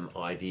time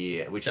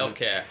idea. Which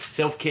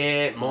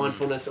self-care,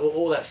 mindfulness,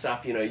 all that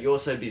stuff. You're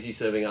so busy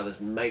serving others,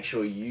 make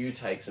sure you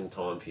take some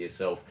time for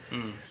yourself.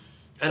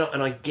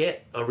 And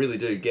I really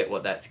do get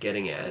what that's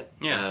getting at.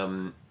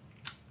 Yeah.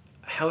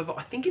 However,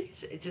 I think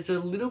it's a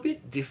little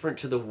bit different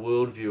to the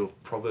worldview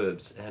of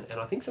Proverbs. And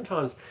I think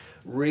sometimes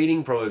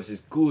reading Proverbs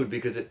is good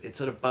because it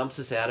sort of bumps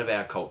us out of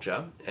our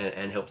culture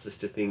and helps us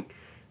to think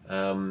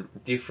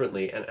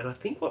differently. And I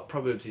think what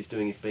Proverbs is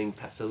doing is being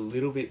perhaps a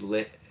little bit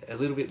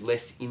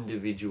less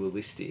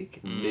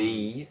individualistic,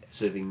 me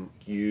serving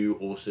you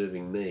or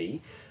serving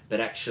me, but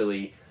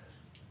actually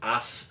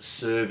us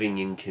serving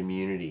in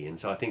community. And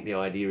so I think the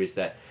idea is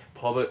that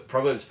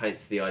Proverbs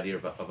paints the idea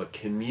of a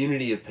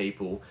community of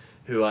people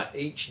who are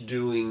each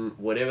doing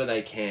whatever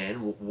they can,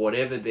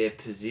 whatever their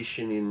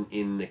position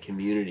in the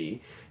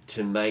community,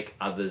 to make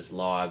others'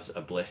 lives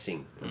a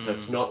blessing. And so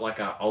it's not like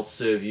I'll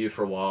serve you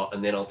for a while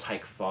and then I'll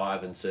take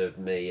 5 and serve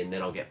me and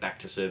then I'll get back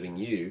to serving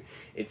you.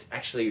 It's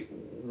actually,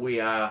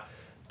 we are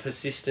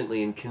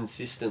persistently and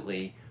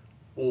consistently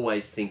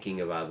always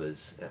thinking of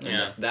others.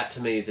 And that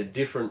to me is a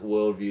different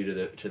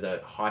worldview to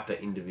the hyper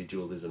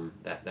individualism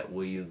that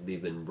we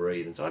live and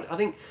breathe. And so I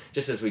think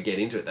just as we get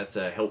into it, that's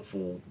a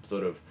helpful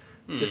sort of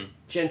just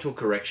gentle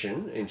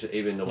correction into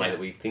even the way that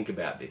we think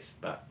about this.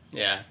 But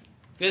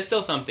there's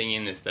still something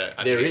in this that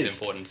I think is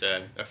important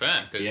to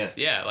affirm, because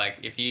like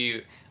if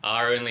you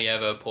are only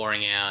ever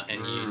pouring out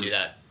and you do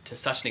that to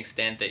such an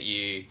extent that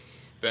you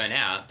burn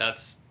out,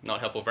 that's not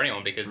helpful for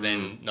anyone, because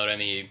then not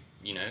only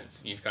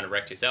you've kind of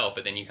wrecked yourself,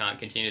 but then you can't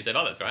continue to serve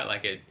others, right?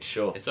 Like it's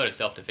sort of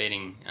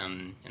self-defeating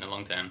in the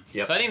long term.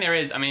 Yep. So I think there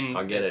is, I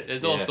get it.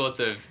 There's all sorts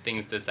of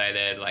things to say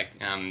there, like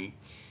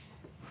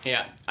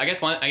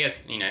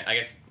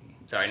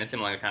sorry, in a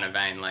similar kind of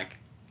vein, like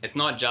it's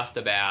not just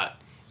about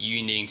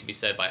you needing to be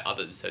served by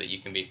others so that you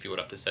can be filled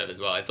up to serve as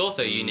well. It's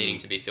also you needing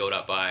to be filled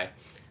up by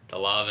the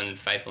love and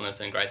faithfulness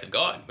and grace of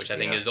God, which I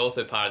think is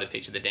also part of the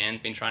picture that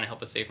Dan's been trying to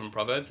help us see from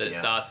Proverbs, that it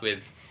starts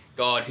with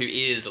God, who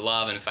is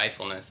love and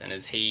faithfulness, and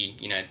as he,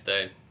 it's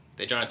the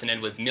Jonathan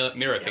Edwards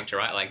mirror picture,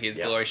 right? Like his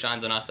glory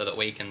shines on us so that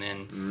we can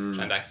then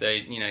shine back. So,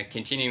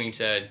 continuing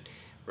to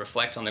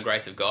reflect on the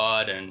grace of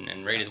God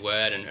and read his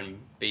word and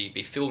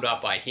be filled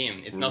up by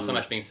him. It's not so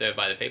much being served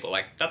by the people.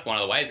 Like, that's one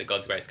of the ways that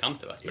God's grace comes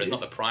to us, but it's not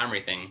the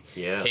primary thing.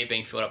 Keep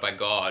being filled up by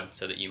God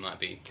so that you might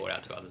be poured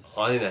out to others.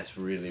 I think that's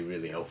really,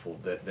 really helpful,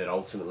 that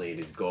ultimately it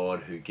is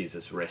God who gives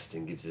us rest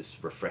and gives us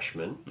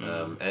refreshment.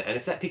 And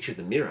it's that picture of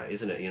the mirror,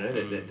 isn't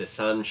it? The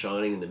sun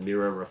shining and the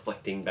mirror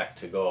reflecting back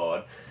to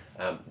God.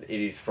 It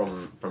is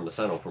from the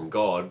sun or from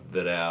God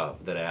that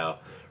our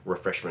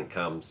refreshment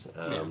comes.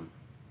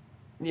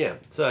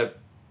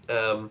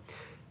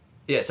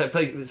 So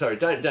please, sorry,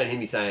 don't hear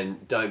me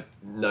saying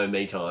no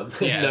me time,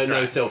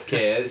 no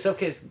self-care.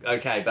 Self-care's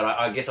okay, but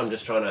I guess I'm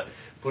just trying to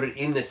put it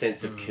in the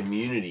sense of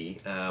community.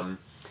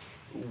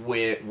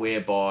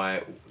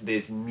 whereby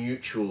there's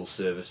mutual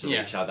service of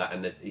Yeah. each other,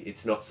 and that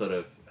it's not sort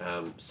of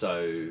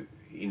so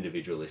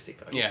individualistic,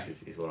 I guess,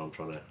 is what I'm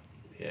trying to.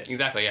 Yeah.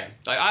 Exactly, yeah.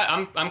 Like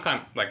I'm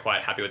kind of like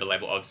quite happy with the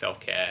label of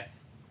self-care,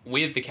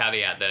 with the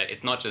caveat that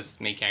it's not just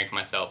me caring for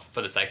myself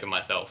for the sake of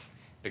myself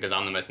because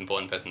I'm the most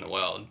important person in the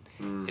world.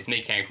 It's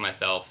me caring for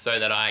myself so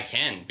that I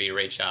can be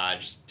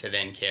recharged to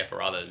then care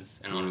for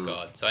others and honor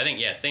God. So I think,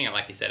 seeing it,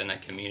 like you said, in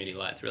that community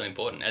light is really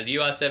important. As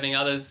you are serving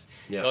others,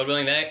 God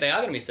willing, they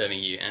are going to be serving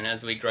you. And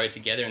as we grow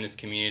together in this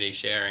community,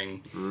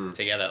 sharing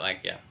together, I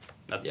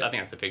think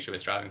that's the picture we're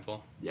striving for.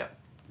 Yep.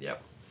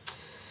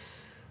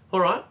 All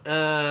right.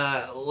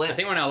 I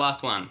think we're on our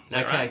last one.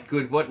 Okay, right?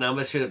 Good. What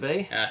number should it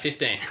be?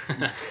 15.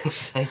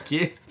 Thank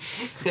you.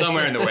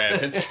 Somewhere in the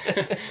web.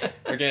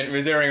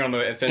 We're zeroing on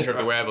the center of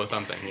the web or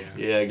something.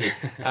 Yeah, good.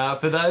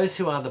 For those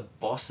who are the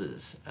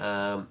bosses, who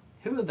are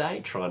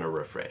they trying to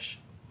refresh?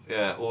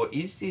 Or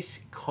is this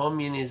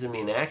communism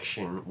in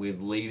action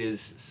with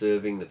leaders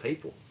serving the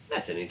people?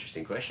 That's an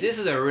interesting question. This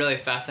is a really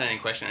fascinating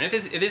question. And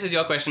if this is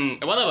your question,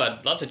 one of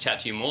I'd love to chat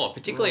to you more,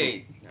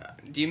 particularly,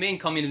 do you mean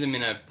communism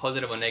in a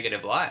positive or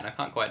negative light? And I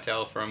can't quite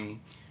tell from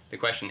the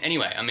question.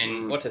 Anyway, I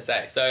mean, what to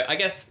say? So I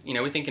guess,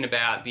 we're thinking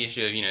about the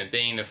issue of,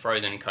 being the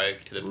frozen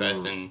Coke to the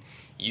person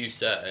you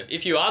serve.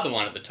 If you are the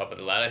one at the top of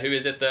the ladder, who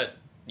is it that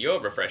you're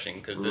refreshing?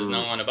 Because there's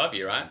no one above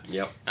you, right?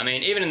 Yep. I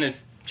mean, even in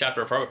this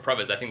chapter of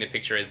Proverbs, I think the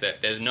picture is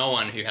that there's no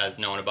one who has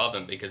no one above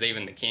them, because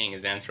even the king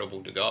is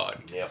answerable to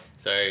God. Yep.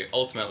 So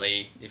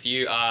ultimately, if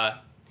you are,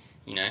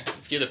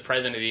 if you're the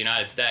president of the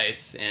United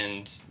States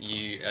and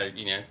you are,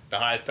 the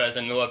highest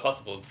person in the world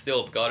possible,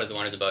 still God is the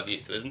one who's above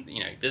you. So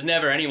there's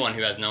never anyone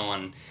who has no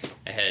one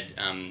ahead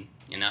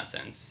in that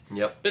sense.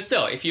 Yep. But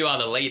still, if you are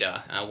the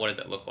leader, what does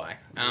it look like?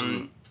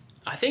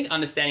 I think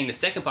understanding the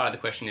second part of the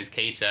question is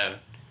key to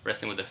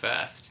wrestling with the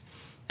first.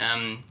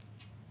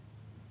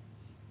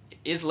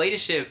 Is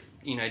leadership,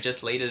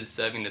 just leaders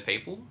serving the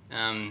people?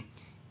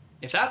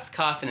 If that's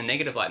cast in a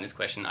negative light in this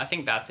question, I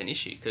think that's an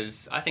issue,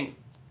 because I think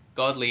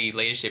godly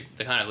leadership,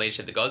 the kind of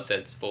leadership that God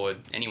sets forward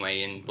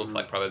anyway in books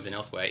like Proverbs and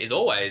elsewhere, is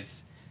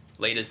always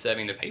leaders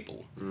serving the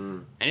people.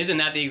 And isn't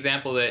that the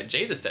example that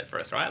Jesus set for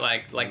us, right?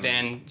 Like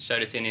Dan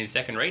showed us in his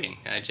second reading.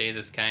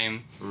 Jesus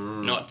came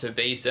not to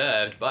be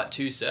served, but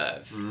to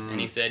serve.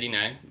 And he said,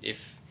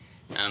 if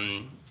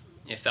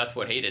that's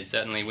what he did,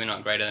 certainly we're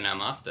not greater than our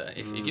master.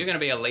 If you're going to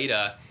be a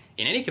leader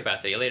in any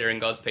capacity, a leader in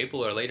God's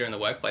people or a leader in the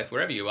workplace,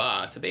 wherever you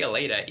are, to be a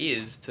leader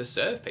is to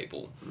serve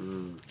people.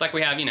 It's like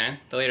we have,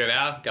 the leader of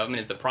our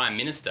government is the Prime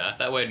Minister.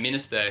 That word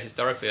minister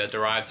historically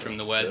derives from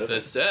the words for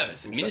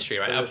service and ministry,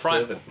 right? Our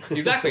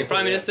Exactly.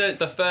 Prime Minister,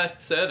 the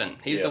first servant.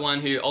 He's the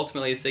one who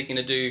ultimately is seeking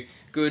to do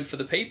good for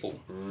the people.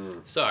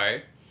 So,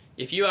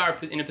 if you are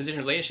in a position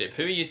of leadership,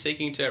 who are you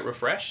seeking to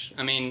refresh?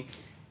 I mean,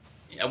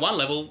 at one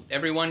level,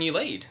 everyone you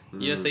lead.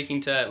 You're seeking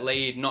to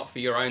lead not for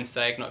your own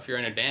sake, not for your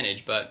own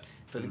advantage, but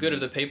for the good of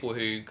the people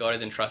who God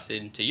has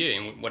entrusted to you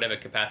in whatever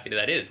capacity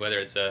that is, whether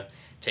it's a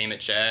team at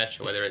church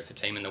or whether it's a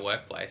team in the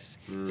workplace.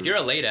 If you're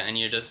a leader and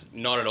you're just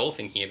not at all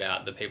thinking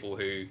about the people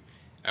who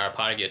are a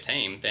part of your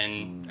team,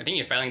 then I think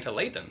you're failing to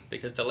lead them,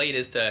 because to lead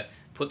is to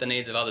put the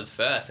needs of others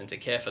first and to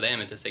care for them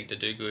and to seek to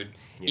do good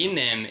in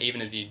them,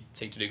 even as you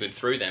seek to do good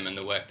through them and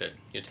the work that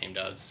your team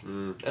does.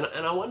 And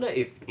I wonder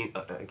if,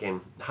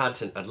 again,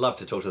 I'd love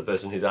to talk to the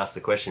person who's asked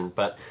the question,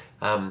 but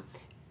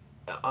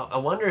I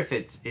wonder if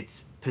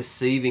it's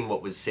perceiving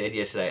what was said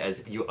yesterday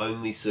as you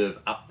only serve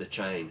up the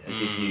chain, as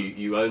if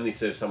you only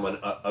serve someone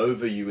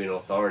over you in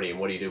authority, and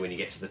what do you do when you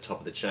get to the top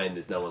of the chain?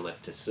 There's no one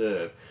left to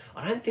serve.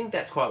 I don't think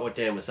that's quite what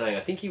Dan was saying.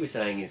 I think he was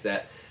saying is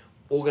that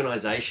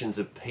organisations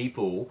of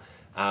people,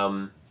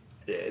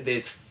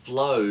 there's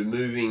flow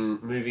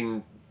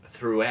moving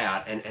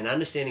throughout, and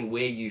understanding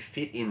where you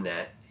fit in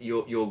that.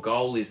 Your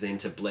goal is then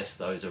to bless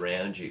those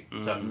around you.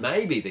 So it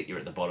may be that you're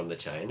at the bottom of the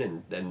chain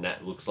and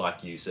that looks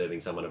like you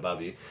serving someone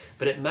above you,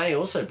 but it may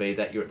also be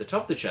that you're at the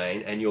top of the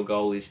chain and your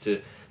goal is to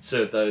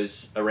serve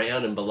those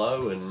around and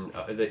below and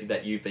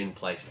that you've been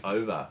placed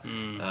over.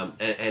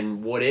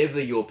 And whatever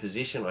your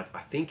position,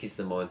 I think is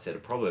the mindset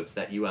of Proverbs,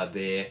 that you are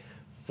there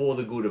for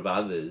the good of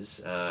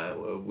others,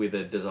 with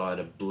a desire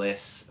to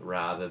bless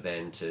rather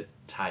than to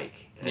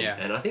take.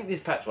 And I think this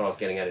is perhaps what I was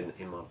getting at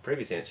in my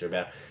previous answer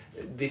about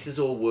this is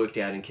all worked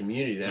out in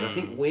community. And I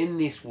think when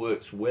this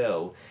works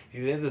well, if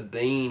you've ever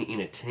been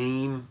in a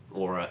team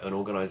or an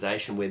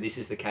organisation where this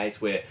is the case,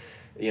 where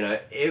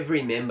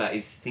every member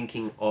is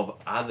thinking of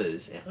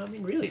others. I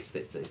mean, really,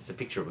 it's a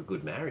picture of a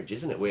good marriage,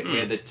 isn't it?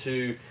 Where the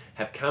two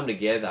have come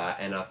together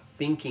and are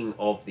thinking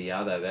of the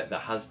other. That the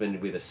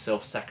husband with a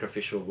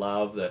self-sacrificial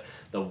love,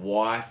 the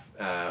wife,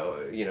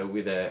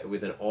 with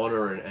an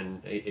honour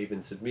and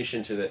even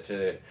submission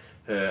to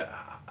her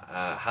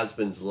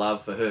husband's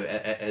love for her,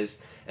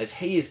 as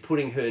he is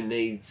putting her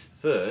needs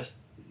first.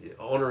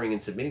 Honouring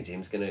and submitting to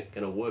him is going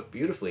to work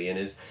beautifully, and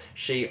as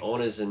she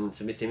honours and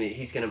submits to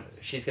him,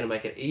 she's going to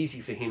make it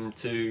easy for him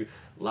to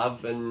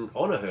love and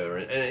honour her,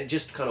 and it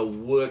just kind of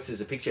works as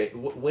a picture.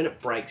 When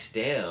it breaks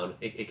down,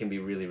 it can be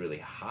really, really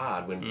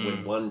hard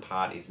when one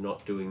part is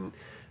not doing,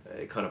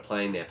 kind of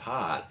playing their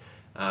part.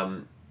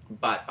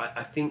 But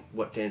I think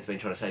what Dan's been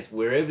trying to say is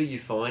wherever you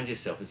find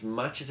yourself, as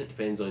much as it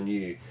depends on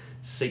you,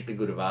 seek the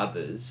good of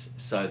others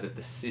so that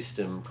the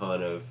system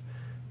kind of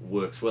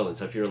works well. And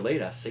so if you're a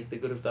leader, seek the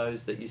good of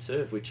those that you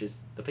serve, which is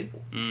the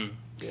people.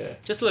 Yeah.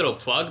 Just a little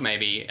plug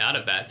maybe out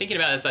of that. Thinking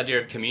about this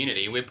idea of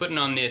community, we're putting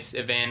on this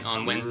event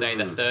on Wednesday,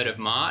 the 3rd of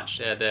March,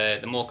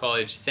 the Moore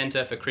College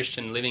Centre for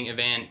Christian Living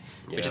event,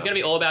 which is going to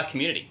be all about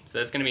community. So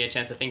that's going to be a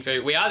chance to think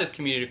through. We are this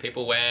community of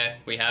people where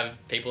we have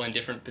people in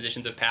different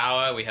positions of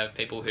power. We have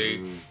people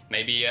who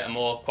maybe are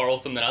more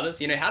quarrelsome than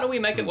others. You know, how do we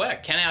make it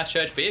work? Can our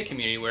church be a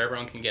community where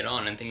everyone can get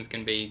on and things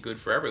can be good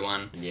for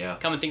everyone? Yeah.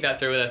 Come and think that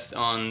through with us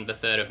on the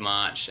 3rd of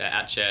March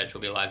at church.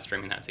 We'll be live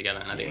streaming that together,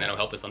 and I think that'll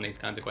help us on these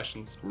kinds of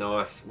questions.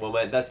 Nice. Well,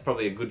 mate, that's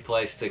probably a good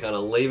place to kind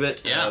of leave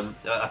it. Yeah.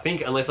 I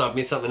think, unless I've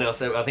missed something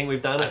else, I think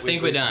we've done it. I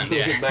think we're done,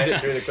 yeah. We've made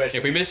it through the questions.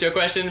 If we missed your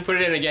question, put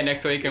it in again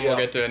next week and we'll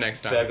get to it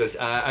next time. Fabulous.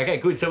 Okay,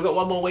 good. So we've got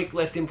one more week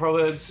left in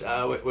Proverbs.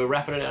 We're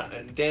wrapping it up.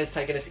 Dan's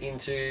taking us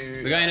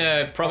into... We're going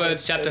to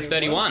Proverbs chapter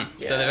 31.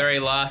 Yeah. So the very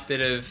last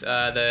bit of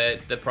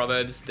the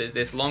Proverbs,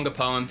 this longer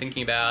poem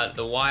thinking about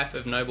the wife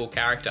of noble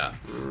character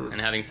and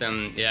having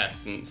some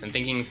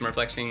thinking, some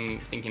reflection,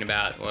 thinking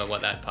about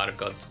what that part of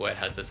God's word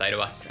has to say to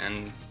us.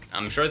 And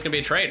I'm sure it's going to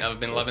be a treat.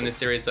 I've been loving this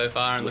series so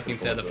far and looking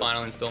to the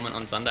final installment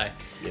on Sunday.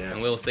 Yeah. And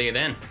we'll see you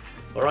then.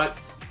 All right.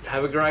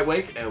 Have a great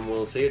week and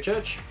we'll see you at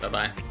church.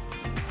 Bye-bye.